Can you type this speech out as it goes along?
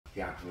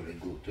Ti apro le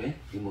gute,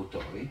 i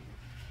motori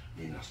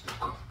del nostro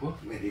corpo.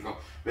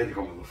 Vedi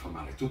come lo fa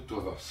male,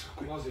 tutto rosso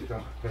qui.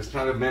 Per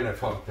stare bene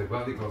forte,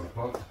 guardi cosa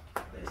porta.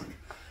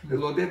 E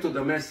l'ho detto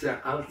da me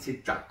se alzi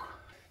il tacco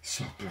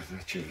sopra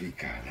la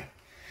cervicale.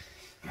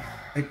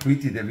 E qui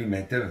ti devi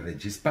mettere il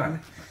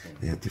reggispalle.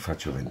 Io ti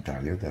faccio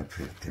ventaglio da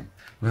aprirti.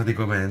 Guardi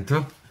come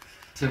entro.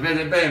 Se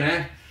vede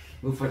bene,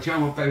 lo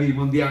facciamo per i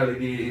mondiali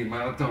di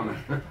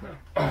maratona.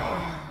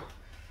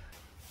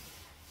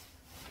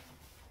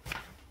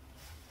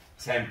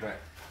 Sempre.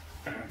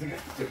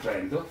 Ti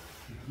prendo.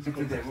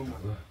 Ti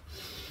devo.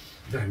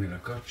 Dammi la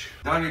coach.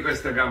 Dammi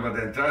questa gamba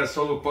dentro, è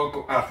solo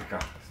poco Africa.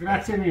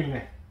 Grazie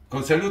mille.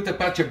 Con salute,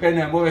 pace,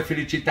 bene, amore e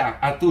felicità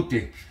a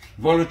tutti.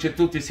 Voglio che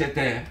tutti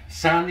siete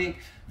sani,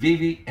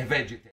 vivi e vegeti.